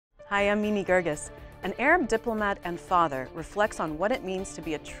Hi, I'm Mimi Geerges. An Arab diplomat and father reflects on what it means to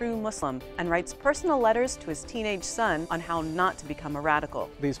be a true Muslim and writes personal letters to his teenage son on how not to become a radical.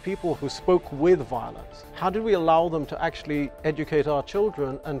 These people who spoke with violence, how did we allow them to actually educate our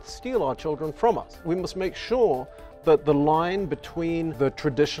children and steal our children from us? We must make sure that the line between the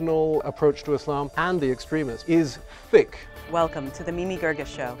traditional approach to Islam and the extremists is thick. Welcome to the Mimi Geerges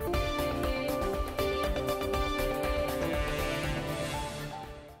Show.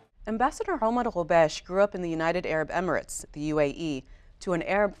 Ambassador Omar Ghobash grew up in the United Arab Emirates, the UAE, to an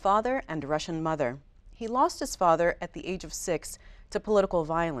Arab father and Russian mother. He lost his father at the age of 6 to political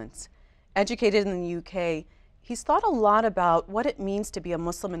violence. Educated in the UK, he's thought a lot about what it means to be a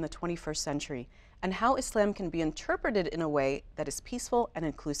Muslim in the 21st century and how Islam can be interpreted in a way that is peaceful and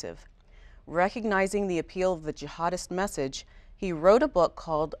inclusive. Recognizing the appeal of the jihadist message, he wrote a book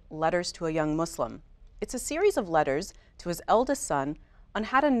called Letters to a Young Muslim. It's a series of letters to his eldest son on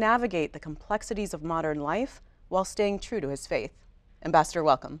how to navigate the complexities of modern life while staying true to his faith. Ambassador,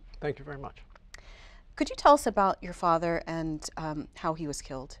 welcome. Thank you very much. Could you tell us about your father and how he was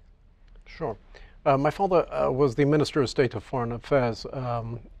killed? Sure. My father was the Minister of State of Foreign Affairs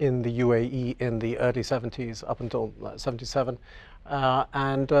in the UAE in the early 70s up until 77.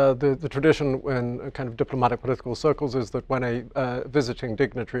 The tradition in kind of diplomatic political circles is that when a visiting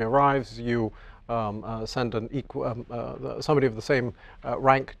dignitary arrives, you send somebody of the same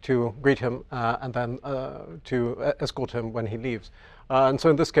rank to greet him and then to escort him when he leaves. And so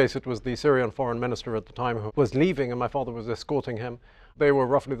in this case, it was the Syrian foreign minister at the time who was leaving, and my father was escorting him. They were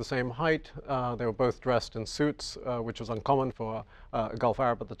roughly the same height. They were both dressed in suits, which was uncommon for a Gulf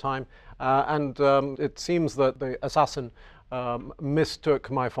Arab at the time. It seems that the assassin mistook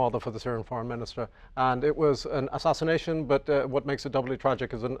my father for the Syrian foreign minister. And it was an assassination, but what makes it doubly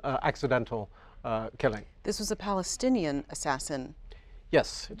tragic is an accidental killing. This was a Palestinian assassin.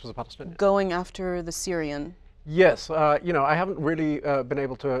 Yes, it was a Palestinian. Going after the Syrian. Yes, you know, I haven't really been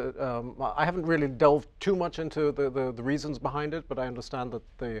able to, I haven't really delved too much into the reasons behind it, but I understand that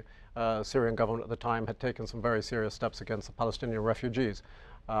the Syrian government at the time had taken some very serious steps against the Palestinian refugees.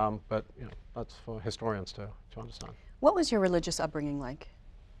 But, you know, that's for historians to understand. What was your religious upbringing like?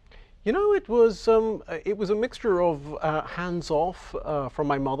 You know, it was a mixture of hands-off from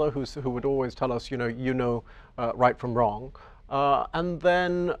my mother, who would always tell us, you know right from wrong. And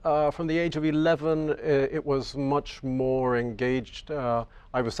then from the age of 11, it was much more engaged.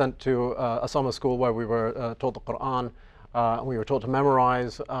 I was sent to a summer school where we were taught the Quran, and we were taught to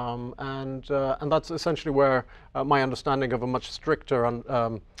memorize, and that's essentially where my understanding of a much stricter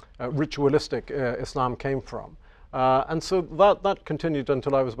and ritualistic Islam came from. And so that continued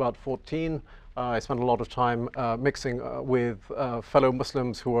until I was about 14. I spent a lot of time mixing with fellow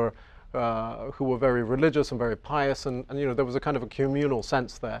Muslims who were very religious and very pious, and you know, there was a kind of a communal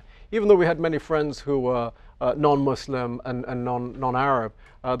sense there. Even though we had many friends who were non-Muslim and non-Arab,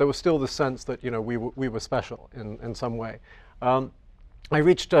 there was still the sense that, you know, we were special in some way. I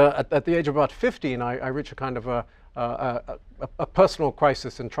reached at the age of about 15, I reached a kind of a personal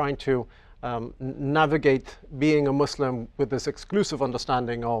crisis in trying to navigate being a Muslim with this exclusive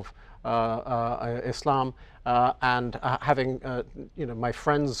understanding of Islam and having you know, my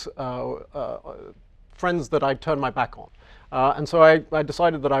friends that I'd turned my back on. And so I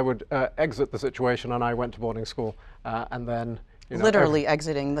decided that I would exit the situation, and I went to boarding school and then, you know, literally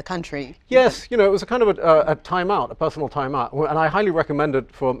exiting the country. Yes, you know, it was a kind of a timeout, a personal timeout, and I highly recommend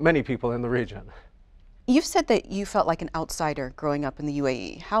it for many people in the region. You've said that you felt like an outsider growing up in the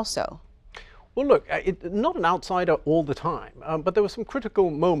UAE. How so? Well, look, not an outsider all the time, but there were some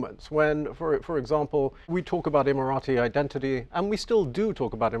critical moments when, for example, we talk about Emirati identity, and we still do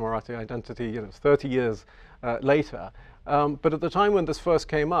talk about Emirati identity, you know, 30 years later. But at the time when this first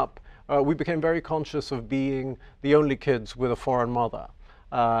came up, we became very conscious of being the only kids with a foreign mother.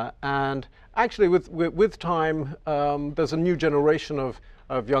 And actually, with time, there's a new generation of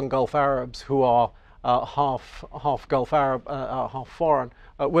young Gulf Arabs who are half Gulf Arab, half foreign,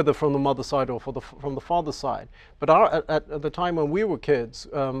 whether from the mother's side or from the father's side. But at the time when we were kids,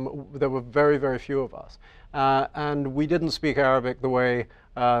 there were very, very few of us. And we didn't speak Arabic the way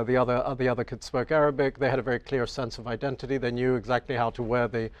the other kids spoke Arabic. They had a very clear sense of identity. They knew exactly how to wear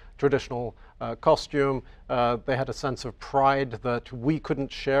the traditional costume. They had a sense of pride that we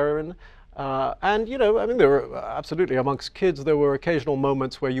couldn't share in. And, you know, I mean, there were absolutely, amongst kids, there were occasional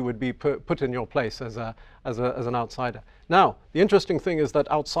moments where you would be put in your place as an outsider. Now, the interesting thing is that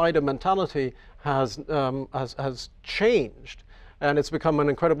outsider mentality has changed, and it's become an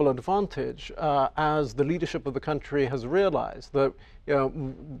incredible advantage as the leadership of the country has realized that, you know,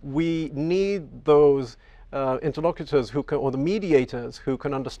 we need those interlocutors who can, or the mediators who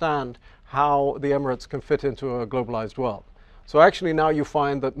can understand how the Emirates can fit into a globalized world. So actually now you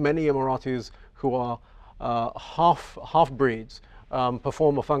find that many Emiratis who are half-breeds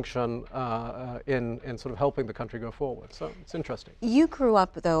perform a function in sort of helping the country go forward. So it's interesting. You grew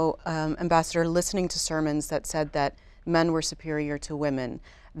up, though, Ambassador, listening to sermons that said that men were superior to women,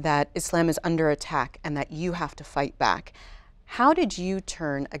 that Islam is under attack, and that you have to fight back. How did you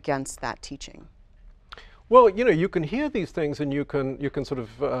turn against that teaching? Well, you know, you can hear these things and you can sort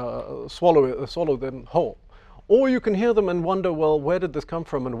of swallow them whole. Or you can hear them and wonder, well, where did this come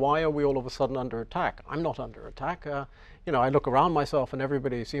from and why are we all of a sudden under attack? I'm not under attack. You know, I look around myself and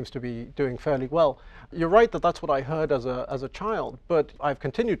everybody seems to be doing fairly well. You're right that that's what I heard as a child, but I've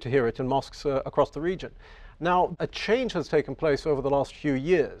continued to hear it in mosques across the region. Now, a change has taken place over the last few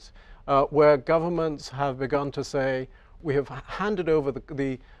years where governments have begun to say, we have handed over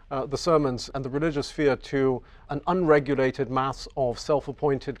the sermons and the religious sphere to an unregulated mass of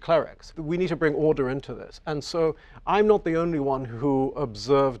self-appointed clerics. We need to bring order into this. And so I'm not the only one who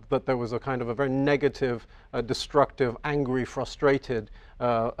observed that there was a kind of a very negative, destructive, angry, frustrated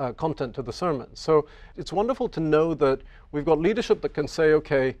content to the sermons. So it's wonderful to know that we've got leadership that can say,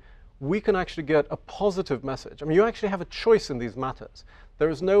 okay, we can actually get a positive message. I mean, you actually have a choice in these matters. There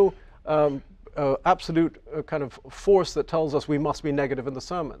is no absolute kind of force that tells us we must be negative in the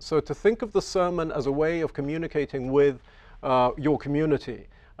sermon. So to think of the sermon as a way of communicating with your community,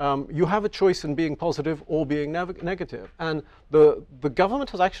 you have a choice in being positive or being negative. And the government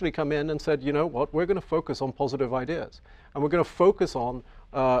has actually come in and said, you know what, we're going to focus on positive ideas. And we're going to focus on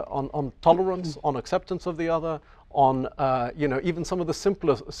tolerance, on acceptance of the other, on you know, even some of the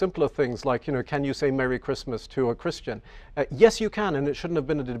simpler things like, you know, can you say Merry Christmas to a Christian? Yes, you can, and it shouldn't have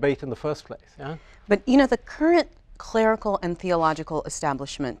been a debate in the first place. Yeah? But you know, the current clerical and theological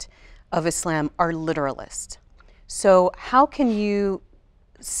establishment of Islam are literalist. So how can you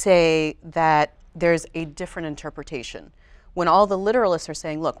say that there's a different interpretation when all the literalists are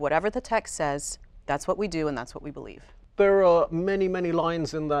saying, look, whatever the text says, that's what we do and that's what we believe? There are many, many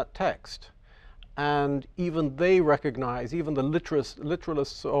lines in that text. And even they recognize, even the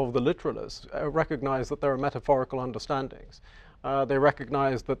literalists of the literalists recognize that there are metaphorical understandings. They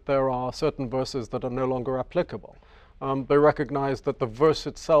recognize that there are certain verses that are no longer applicable. They recognize that the verse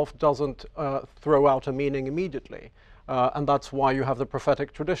itself doesn't throw out a meaning immediately. And that's why you have the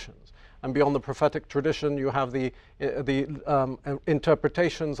prophetic traditions. And beyond the prophetic tradition, you have the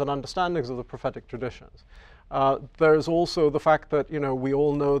interpretations and understandings of the prophetic traditions. There's also the fact that, you know, we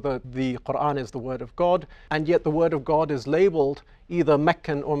all know that the Quran is the word of God, and yet the word of God is labeled either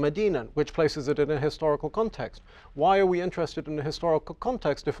Meccan or Medinan, which places it in a historical context. Why are we interested in a historical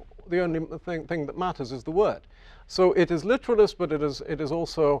context if the only thing that matters is the word? So it is literalist, but it is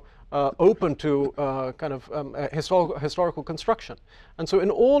also open to kind of historical construction. And so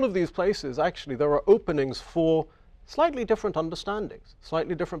in all of these places, actually, there are openings for slightly different understandings,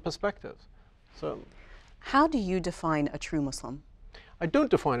 slightly different perspectives. So, how do you define a true Muslim? I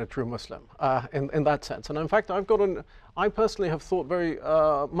don't define a true Muslim in that sense. And in fact, I personally have thought very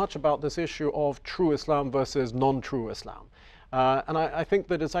much about this issue of true Islam versus non-true Islam. And I think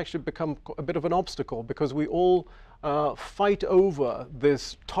that it's actually become a bit of an obstacle because we all fight over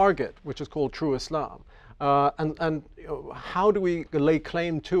this target, which is called true Islam. And you know, how do we lay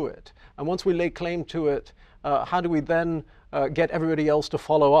claim to it? And once we lay claim to it, how do we then get everybody else to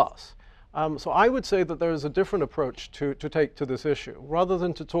follow us? So I would say that there is a different approach to take to this issue. Rather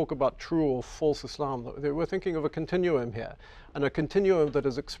than to talk about true or false Islam, we're thinking of a continuum here, and a continuum that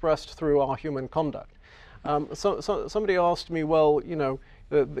is expressed through our human conduct. Somebody asked me, well, you know,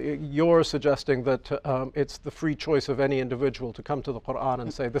 you're suggesting that it's the free choice of any individual to come to the Quran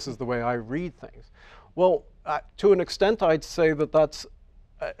and say, this is the way I read things. Well, to an extent, I'd say that that's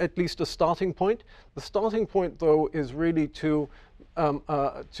at least a starting point. The starting point, though, is really to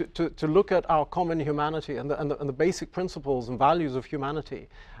look at our common humanity and the basic principles and values of humanity,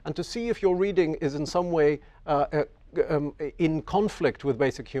 and to see if your reading is in some way in conflict with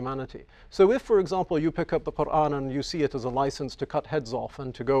basic humanity. So if, for example, you pick up the Quran and you see it as a license to cut heads off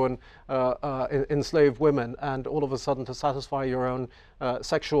and to go and enslave women and all of a sudden to satisfy your own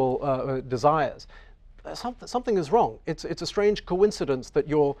sexual desires, something is wrong. It's a strange coincidence that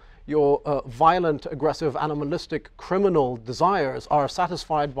violent, aggressive, animalistic, criminal desires are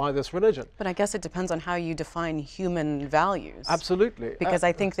satisfied by this religion. But I guess it depends on how you define human values. Absolutely. Because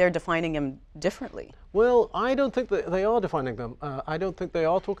I think they're defining them differently. Well, I don't think that they are defining them. I don't think they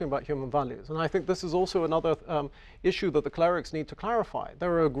are talking about human values. And I think this is also another issue that the clerics need to clarify.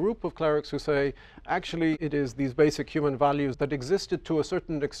 There are a group of clerics who say, actually, it is these basic human values that existed to a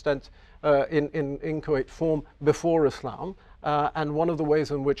certain extent in inchoate form before Islam. And one of the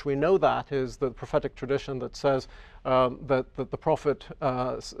ways in which we know that is the prophetic tradition that says that the Prophet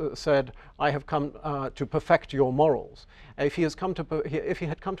said, I have come to perfect your morals. If he had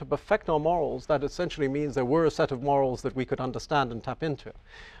come to perfect our morals, that essentially means there were a set of morals that we could understand and tap into.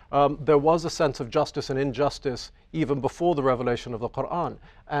 There was a sense of justice and injustice even before the revelation of the Quran,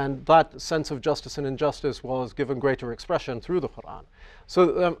 and that sense of justice and injustice was given greater expression through the Quran.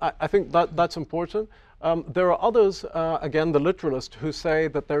 So I think that's important. There are others, again, the literalists, who say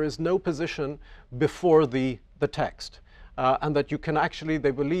that there is no position before the text, and that you can actually,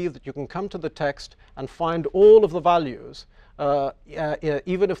 they believe that you can come to the text and find all of the values,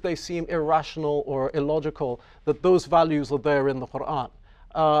 even if they seem irrational or illogical, that those values are there in the Quran.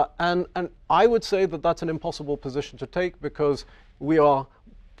 And I would say that that's an impossible position to take, because we are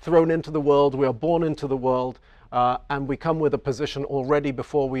thrown into the world, we are born into the world, and we come with a position already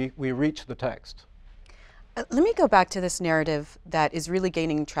before we reach the text. Let me go back to this narrative that is really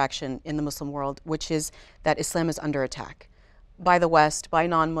gaining traction in the Muslim world, which is that Islam is under attack by the West, by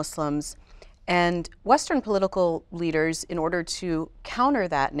non-Muslims. And Western political leaders, in order to counter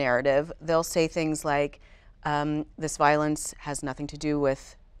that narrative, they'll say things like, this violence has nothing to do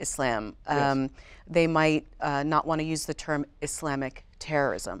with Islam. Yes. They might not want to use the term Islamic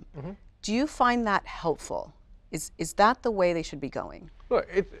terrorism. Mm-hmm. Do you find that helpful? Is that the way they should be going? Well,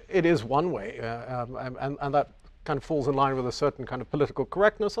 it is one way, and that kind of falls in line with a certain kind of political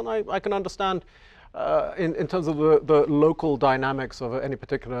correctness, and I can understand in terms of the local dynamics of any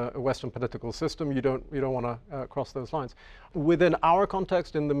particular Western political system, you don't want to cross those lines. Within our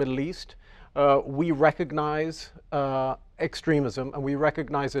context in the Middle East, we recognize extremism, and we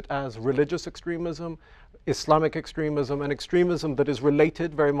recognize it as religious extremism, Islamic extremism, and extremism that is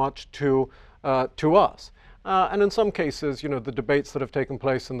related very much to us. And in some cases, the debates that have taken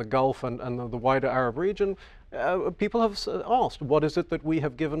place in the Gulf and the wider Arab region, people have asked, what is it that we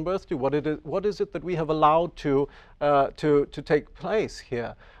have given birth to? What is it that we have allowed to take place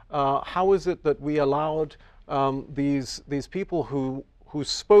here? How is it that we allowed these people who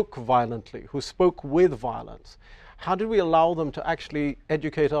spoke violently, who spoke with violence? How did we allow them to actually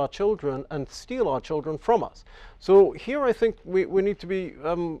educate our children and steal our children from us? So here I think we need to be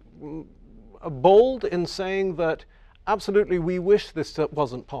bold in saying that absolutely we wish this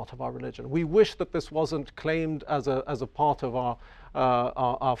wasn't part of our religion. We wish that this wasn't claimed as a part of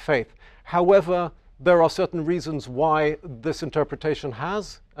our faith. However, there are certain reasons why this interpretation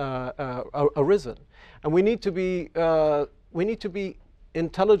has arisen, and we need to be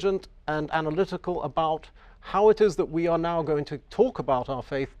intelligent and analytical about how it is that we are now going to talk about our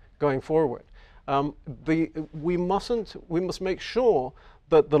faith going forward. We must make sure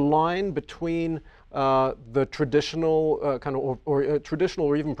that the line between the traditional traditional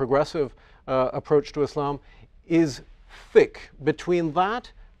or even progressive approach to Islam is thick between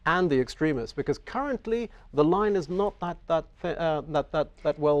that and the extremists, because currently the line is not that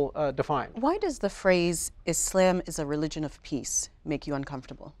well defined. Why does the phrase "Islam is a religion of peace" make you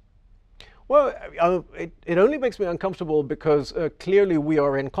uncomfortable? Well, it only makes me uncomfortable because clearly we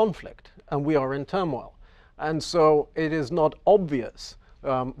are in conflict and we are in turmoil, and so it is not obvious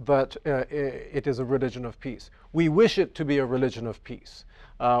that it is a religion of peace. We wish it to be a religion of peace,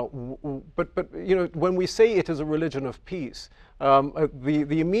 but when we say it is a religion of peace,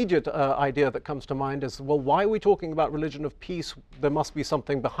 the immediate idea that comes to mind is, well, why are we talking about religion of peace? There must be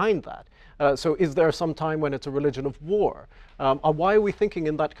something behind that. So is there some time when it's a religion of war? Why are we thinking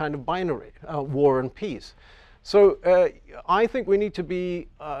in that kind of binary, war and peace? So I think we need to be,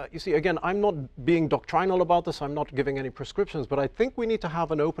 you see, again, I'm not being doctrinal about this, I'm not giving any prescriptions, but I think we need to have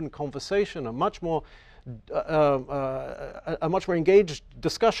an open conversation, a much more engaged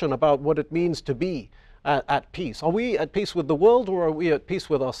discussion about what it means to be at peace. Are we at peace with the world, or are we at peace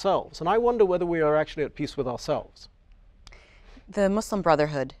with ourselves? And I wonder whether we are actually at peace with ourselves. The Muslim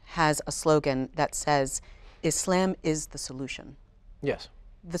Brotherhood has a slogan that says, "Islam is the solution." Yes.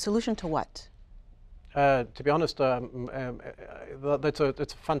 The solution to what? To be honest,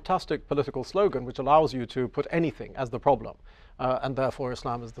 it's a fantastic political slogan which allows you to put anything as the problem, and therefore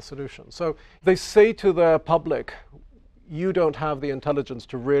Islam is the solution. So they say to their public, you don't have the intelligence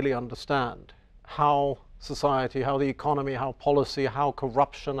to really understand how society, how the economy, how policy, how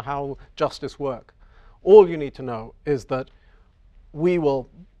corruption, how justice work. All you need to know is that we will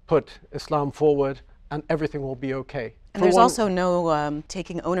put Islam forward and everything will be okay. And there's also no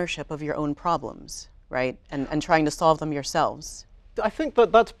taking ownership of your own problems, right? And trying to solve them yourselves. I think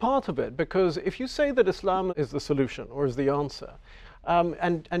that that's part of it, because if you say that Islam is the solution or is the answer,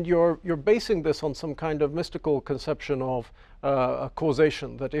 and you're basing this on some kind of mystical conception of a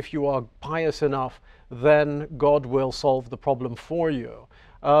causation, that if you are pious enough, then God will solve the problem for you.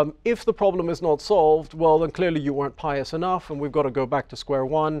 If the problem is not solved, well, then clearly you weren't pious enough, and we've got to go back to square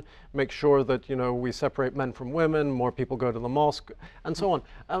one, make sure that, you know, we separate men from women, more people go to the mosque, and so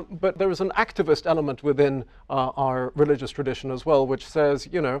on. But there is an activist element within our religious tradition as well, which says,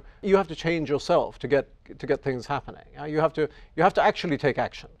 you know, you have to change yourself to get things happening. You have to actually take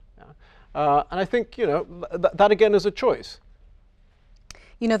action. And I think, you know, that again is a choice.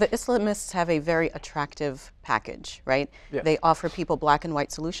 You know, the Islamists have a very attractive package, right? Yes. They offer people black and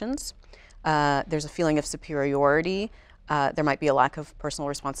white solutions. There's a feeling of superiority. There might be a lack of personal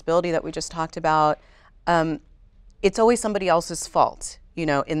responsibility that we just talked about. It's always somebody else's fault, you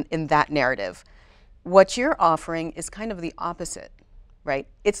know, in that narrative. What you're offering is kind of the opposite, right?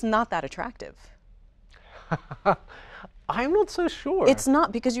 It's not that attractive. I'm not so sure. It's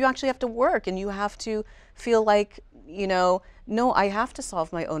not, because you actually have to work and you have to feel like, you know, no, I have to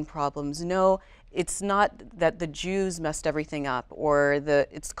solve my own problems. No, it's not that the Jews messed everything up, or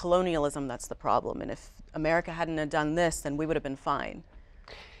it's colonialism that's the problem. And if America hadn't have done this, then we would have been fine.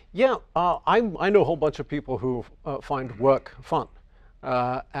 Yeah, I know a whole bunch of people who find work fun.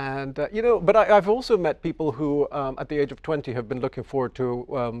 You know, but I've also met people who, at the age of 20, have been looking forward to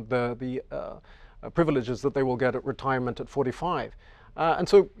the privileges that they will get at retirement at 45. And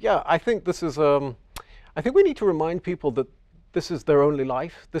so, yeah, I think this is, I think we need to remind people that this is their only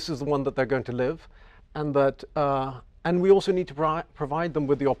life, this is the one that they're going to live, and that, and we also need to provide them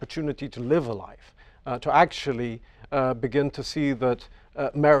with the opportunity to live a life, to actually begin to see that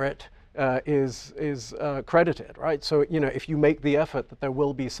merit is credited, right? So, you know, if you make the effort, that there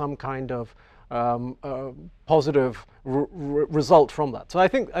will be some kind of positive result from that. So I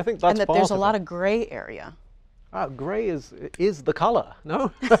think that's part of it. And that there's a lot of gray area. Gray is the color,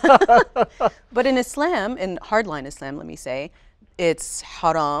 no? But in Islam, in hardline Islam, let me say, it's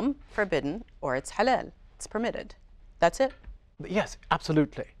haram, forbidden, or it's halal, it's permitted. That's it. Yes,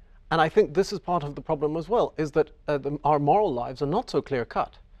 absolutely. And I think this is part of the problem as well, is that our moral lives are not so clear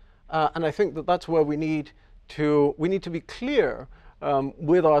cut. And I think that that's where we need to be clear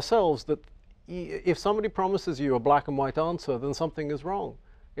with ourselves that if somebody promises you a black and white answer, then something is wrong.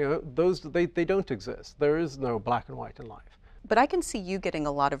 You know, they don't exist. There is no black and white in life. But I can see you getting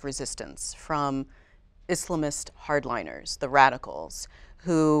a lot of resistance from Islamist hardliners, the radicals,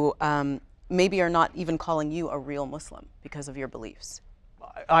 who maybe are not even calling you a real Muslim because of your beliefs.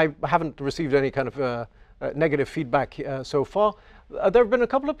 I haven't received any kind of negative feedback so far. There have been a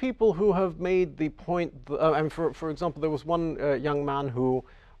couple of people who have made the point, and for example, there was one young man who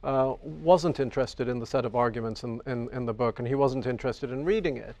wasn't interested in the set of arguments in the book, and he wasn't interested in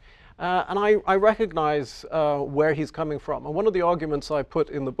reading it. And I recognize where he's coming from. And one of the arguments I put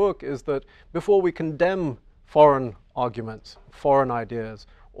in the book is that before we condemn foreign arguments, foreign ideas,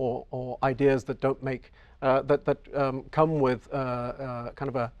 or ideas that don't make, that come with kind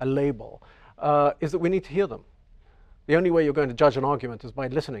of a label, is that we need to hear them. The only way you're going to judge an argument is by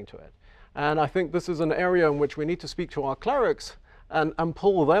listening to it. And I think this is an area in which we need to speak to our clerics and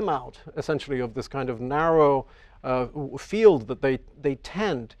pull them out, essentially, of this kind of narrow field that they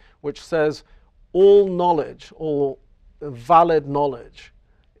tend, which says all knowledge, all valid knowledge,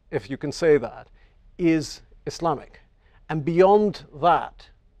 if you can say that, is Islamic. And beyond that,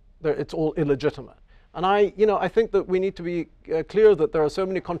 it's all illegitimate. And I think that we need to be clear that there are so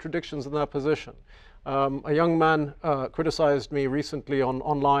many contradictions in that position. A young man criticized me recently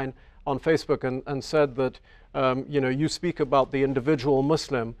online on Facebook and said that, you speak about the individual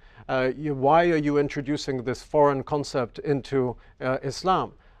Muslim. Why are you introducing this foreign concept into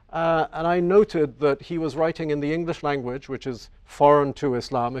Islam? And I noted that he was writing in the English language, which is foreign to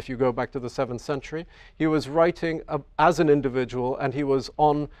Islam if you go back to the 7th century. He was writing as an individual, and he was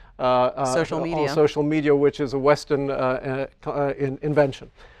on social media, which is a Western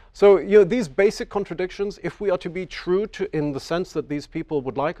invention. So, you know, these basic contradictions, if we are to be true to, in the sense that these people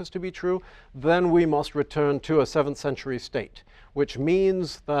would like us to be true, then we must return to a 7th century state, which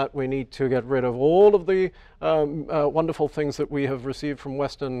means that we need to get rid of all of the wonderful things that we have received from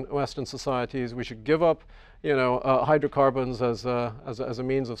Western societies. We should give up, you know, hydrocarbons as a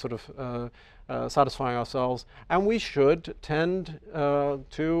means of sort of satisfying ourselves, and we should tend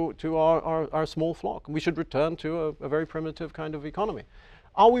to our small flock. We should return to a very primitive kind of economy.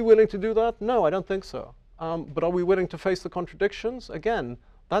 Are we willing to do that? No, I don't think so. But are we willing to face the contradictions? Again,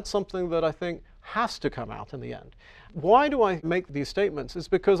 that's something that I think has to come out in the end. Why do I make these statements? It's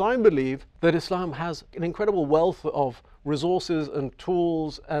because I believe that Islam has an incredible wealth of resources and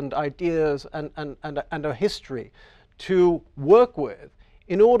tools and ideas and a history to work with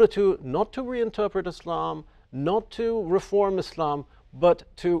in order to not to reinterpret Islam, not to reform Islam, but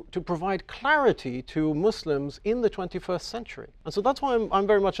to provide clarity to Muslims in the 21st century. And so that's why I'm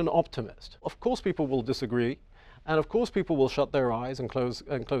very much an optimist. Of course people will disagree, and of course people will shut their eyes and close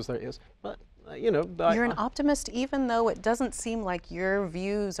their ears, but you know... You're an optimist even though it doesn't seem like your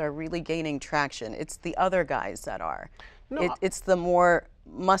views are really gaining traction. It's the other guys that are. No, it's the more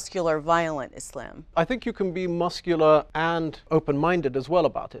muscular, violent Islam. I think you can be muscular and open-minded as well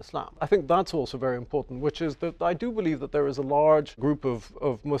about Islam. I think that's also very important, which is that I do believe that there is a large group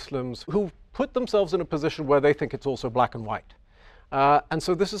of Muslims who put themselves in a position where they think it's also black and white. And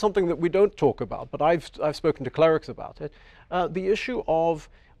so this is something that we don't talk about, but I've spoken to clerics about it. The issue of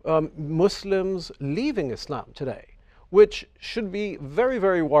Muslims leaving Islam today, which should be very,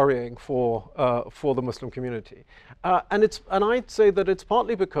 very worrying for the Muslim community. And I'd say that it's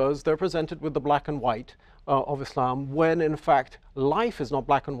partly because they're presented with the black and white of Islam, when in fact life is not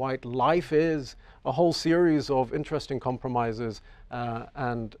black and white. Life is a whole series of interesting compromises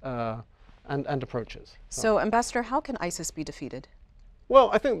and approaches. So, Ambassador, how can ISIS be defeated? Well,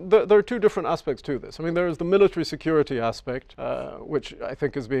 I think there are two different aspects to this. I mean, there is the military security aspect, which I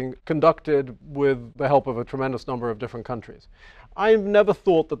think is being conducted with the help of a tremendous number of different countries. I've never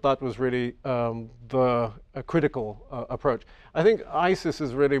thought that that was really a critical approach. I think ISIS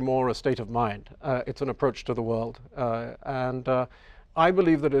is really more a state of mind. It's an approach to the world. And I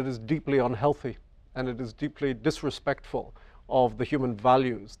believe that it is deeply unhealthy, and it is deeply disrespectful of the human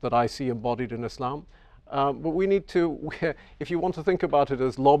values that I see embodied in Islam. But we need to, if you want to think about it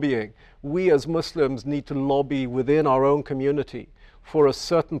as lobbying, we as Muslims need to lobby within our own community for a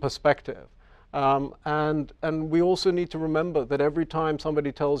certain perspective. And we also need to remember that every time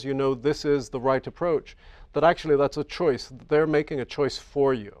somebody tells you, no, this is the right approach, that actually that's a choice, that they're making a choice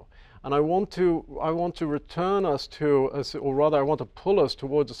for you. And I want to return us to, or rather I want to pull us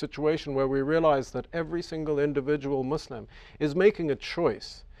towards a situation where we realize that every single individual Muslim is making a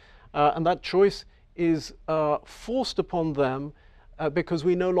choice. And that choice is forced upon them because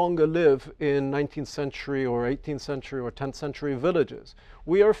we no longer live in 19th century or 18th century or 10th century villages.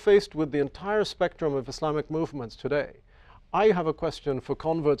 We are faced with the entire spectrum of Islamic movements today. I have a question for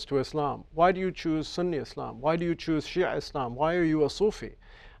converts to Islam. Why do you choose Sunni Islam? Why do you choose Shia Islam? Why are you a Sufi?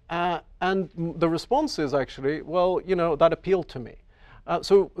 And the response is actually, well, you know, that appealed to me.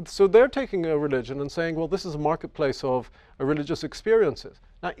 So they're taking a religion and saying, well, this is a marketplace of religious experiences.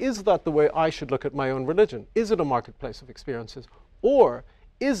 Now, is that the way I should look at my own religion? Is it a marketplace of experiences? Or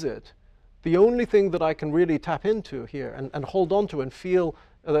is it the only thing that I can really tap into here and hold on to and feel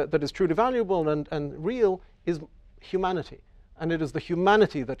that is truly valuable and real is humanity? And it is the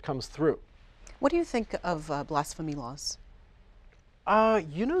humanity that comes through. What do you think of blasphemy laws?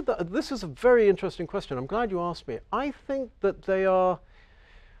 You know, this is a very interesting question. I'm glad you asked me. I think that they're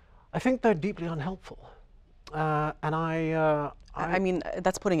deeply unhelpful. I mean,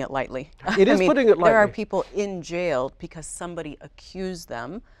 that's putting it lightly. It is putting it lightly. There are people in jail because somebody accused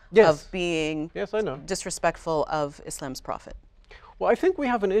them of being disrespectful of Islam's prophet. Well, I think we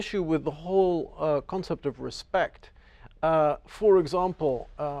have an issue with the whole concept of respect. For example,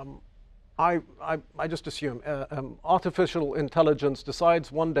 I just assume artificial intelligence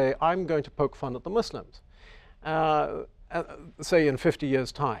decides one day I'm going to poke fun at the Muslims, say in 50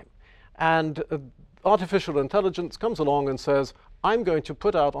 years' time. And artificial intelligence comes along and says, I'm going to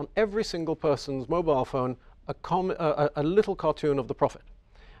put out on every single person's mobile phone a little cartoon of the Prophet,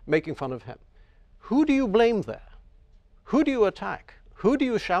 making fun of him. Who do you blame there? Who do you attack? Who do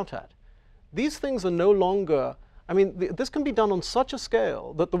you shout at? These things are no longer, I mean, this can be done on such a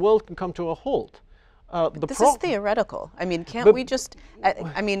scale that the world can come to a halt. This is theoretical. I mean, can't we just,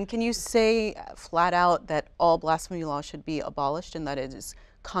 I mean, can you say flat out that all blasphemy laws should be abolished and that it is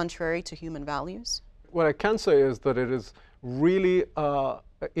contrary to human values? What I can say is that it is really,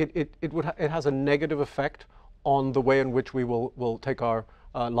 it has a negative effect on the way in which we will take our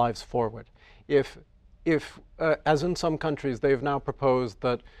lives forward. If as in some countries, they've now proposed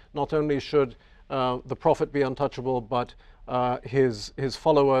that not only should the Prophet be untouchable, but his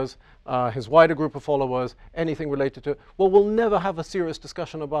followers, his wider group of followers, anything related to it, well, we'll never have a serious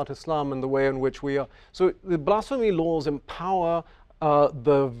discussion about Islam and the way in which we are. So the blasphemy laws empower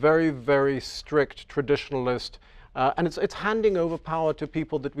the very, very strict traditionalist, and it's handing over power to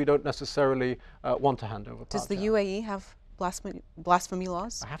people that we don't necessarily want to hand over power to. Does the UAE have blasphemy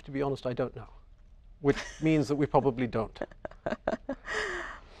laws? I have to be honest, I don't know, which means that we probably don't.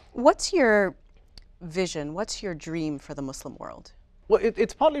 What's your vision? What's your dream for the Muslim world? Well,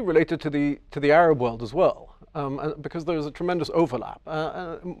 it's partly related to the Arab world as well, because there's a tremendous overlap.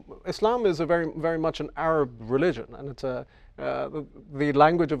 Islam is a very much an Arab religion, and it's the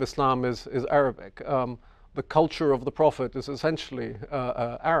language of Islam is Arabic. The culture of the Prophet is essentially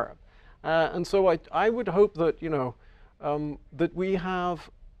Arab, and so I would hope that that we have,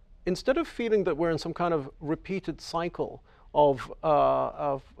 instead of feeling that we're in some kind of repeated cycle of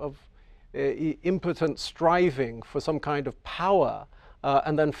impotent striving for some kind of power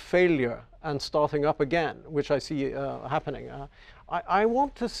and then failure and starting up again, which I see happening. I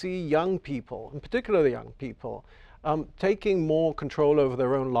want to see young people, in particular the young people, taking more control over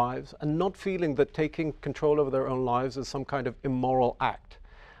their own lives and not feeling that taking control over their own lives is some kind of immoral act.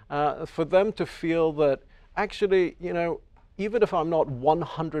 For them to feel that actually, even if I'm not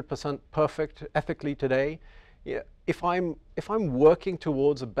 100% perfect ethically today, if I'm working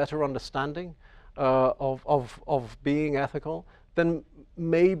towards a better understanding of being ethical, then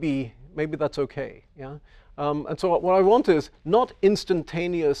maybe that's okay. Yeah. And so what I want is not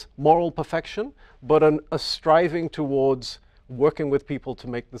instantaneous moral perfection, but a striving towards working with people to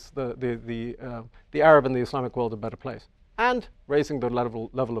make the Arab and the Islamic world a better place, and raising the level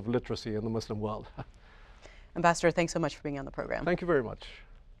of literacy in the Muslim world. Ambassador, thanks so much for being on the program. Thank you very much.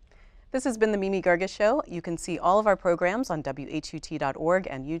 This has been the Mimi Geerges Show. You can see all of our programs on WHUT.org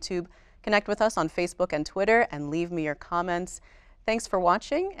and YouTube. Connect with us on Facebook and Twitter and leave me your comments. Thanks for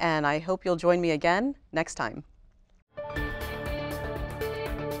watching, and I hope you'll join me again next time.